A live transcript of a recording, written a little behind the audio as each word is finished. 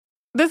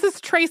This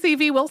is Tracy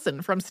V.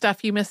 Wilson from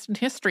Stuff You Missed in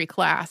History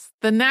class.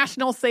 The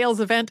national sales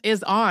event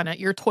is on at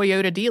your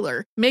Toyota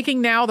dealer, making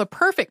now the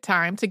perfect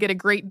time to get a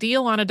great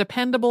deal on a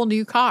dependable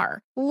new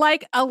car.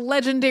 Like a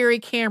legendary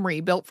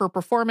Camry built for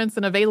performance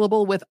and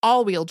available with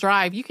all-wheel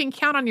drive, you can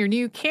count on your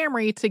new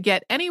Camry to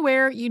get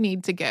anywhere you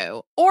need to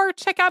go. Or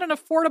check out an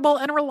affordable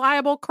and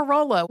reliable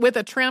Corolla with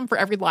a trim for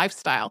every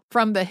lifestyle.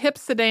 From the hip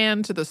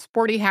sedan to the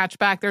sporty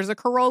hatchback, there's a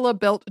Corolla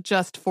built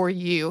just for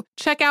you.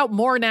 Check out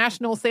more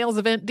national sales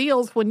event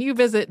deals when you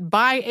visit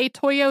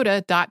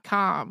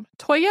buyatoyota.com.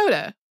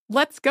 Toyota,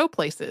 let's go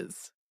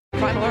places.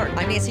 Crime Alert.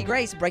 I'm Nancy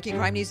Grace. Breaking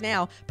crime news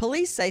now.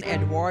 Police say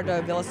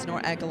Eduardo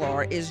Villasenor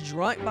Aguilar is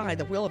drunk behind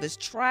the wheel of his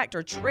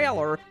tractor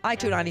trailer,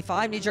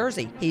 I-295, New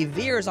Jersey. He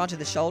veers onto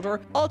the shoulder,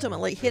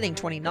 ultimately hitting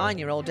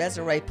 29-year-old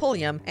Desiree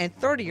Pulliam and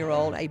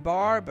 30-year-old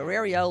Abar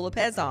Barrerio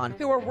Lopezon,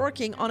 who are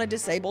working on a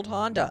disabled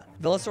Honda.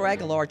 Villasenor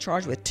Aguilar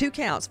charged with 2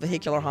 counts,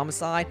 vehicular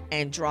homicide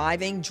and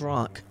driving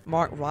drunk.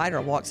 Mark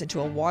Ryder walks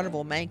into a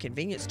Waterville, Maine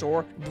convenience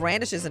store,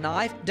 brandishes a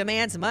knife,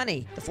 demands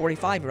money. The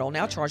 45-year-old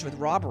now charged with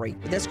robbery.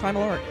 With this Crime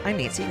Alert, I'm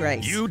Nancy Grace.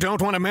 You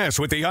don't want to mess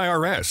with the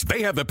IRS.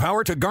 They have the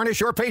power to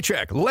garnish your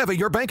paycheck, levy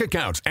your bank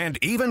accounts, and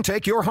even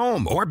take your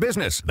home or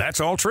business.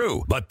 That's all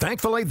true. But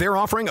thankfully, they're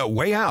offering a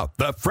way out,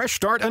 the Fresh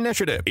Start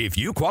Initiative. If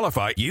you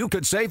qualify, you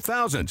could save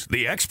thousands.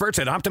 The experts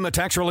at Optima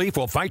Tax Relief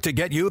will fight to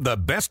get you the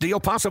best deal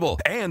possible.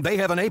 And they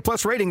have an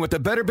A-plus rating with the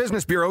Better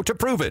Business Bureau to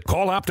prove it.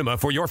 Call Optima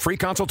for your free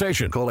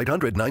consultation. Call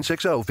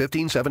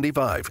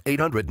 800-960-1575.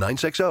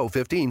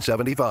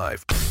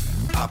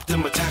 800-960-1575.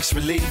 Optima Tax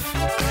Relief.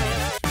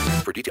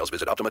 For details,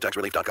 visit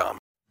OptimaTaxRelief.com.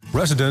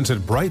 Residents at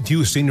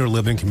Brightview Senior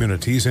Living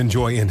Communities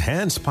enjoy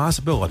enhanced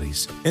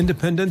possibilities,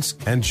 independence,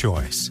 and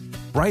choice.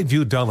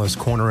 Brightview Dulles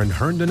Corner in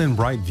Herndon and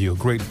Brightview,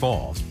 Great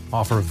Falls,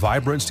 offer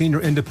vibrant senior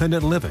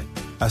independent living,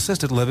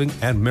 assisted living,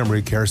 and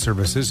memory care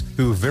services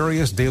through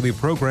various daily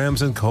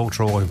programs and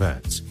cultural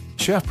events.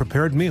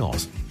 Chef-prepared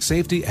meals,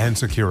 safety and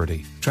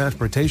security,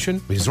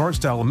 transportation,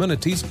 resort-style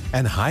amenities,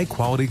 and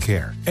high-quality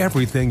care.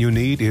 Everything you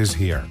need is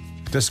here.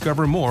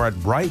 Discover more at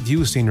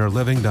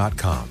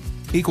brightviewseniorliving.com.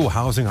 Equal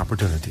housing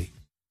opportunity.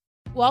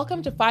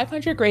 Welcome to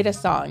 500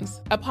 Greatest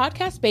Songs, a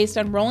podcast based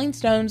on Rolling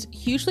Stone's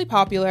hugely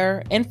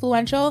popular,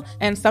 influential,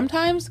 and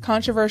sometimes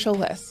controversial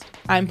list.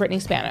 I'm Brittany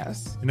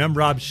Spanos. And I'm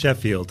Rob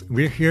Sheffield.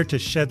 We're here to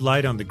shed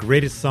light on the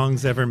greatest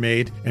songs ever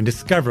made and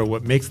discover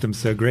what makes them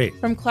so great.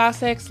 From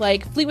classics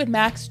like Fleetwood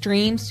Mac's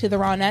Dreams to the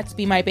Ronettes'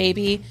 Be My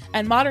Baby,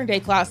 and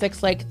modern-day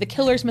classics like The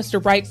Killers'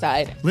 Mr.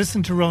 Brightside.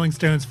 Listen to Rolling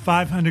Stone's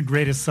 500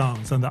 Greatest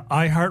Songs on the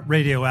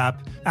iHeartRadio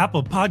app,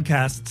 Apple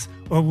Podcasts,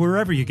 or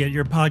wherever you get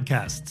your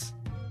podcasts.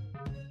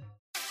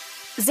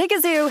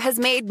 Zigazoo has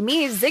made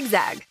me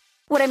zigzag.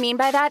 What I mean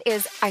by that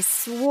is I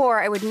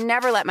swore I would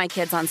never let my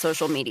kids on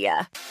social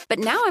media. But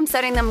now I'm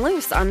setting them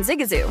loose on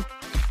Zigazoo.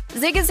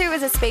 Zigazoo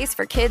is a space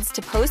for kids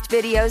to post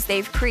videos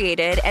they've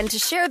created and to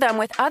share them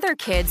with other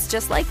kids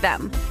just like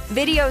them.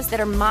 Videos that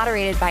are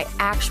moderated by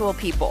actual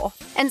people.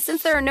 And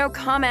since there are no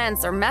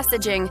comments or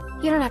messaging,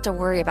 you don't have to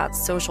worry about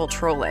social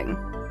trolling.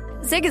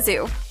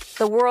 Zigazoo,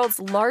 the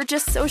world's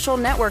largest social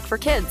network for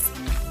kids.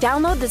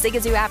 Download the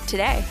Zigazoo app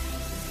today.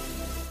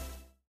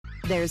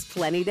 There's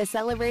plenty to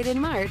celebrate in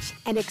March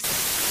and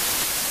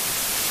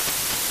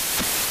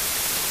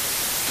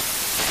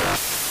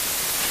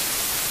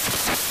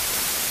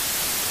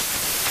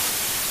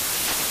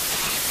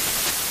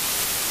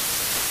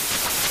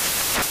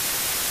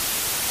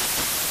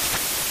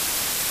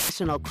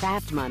National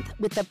Craft Month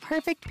with the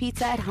perfect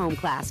pizza at home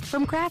class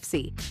from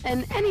Craftsy.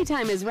 And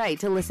anytime is right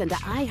to listen to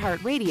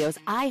iHeartRadio's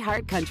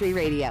iHeart Country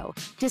Radio.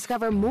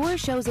 Discover more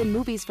shows and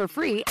movies for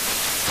free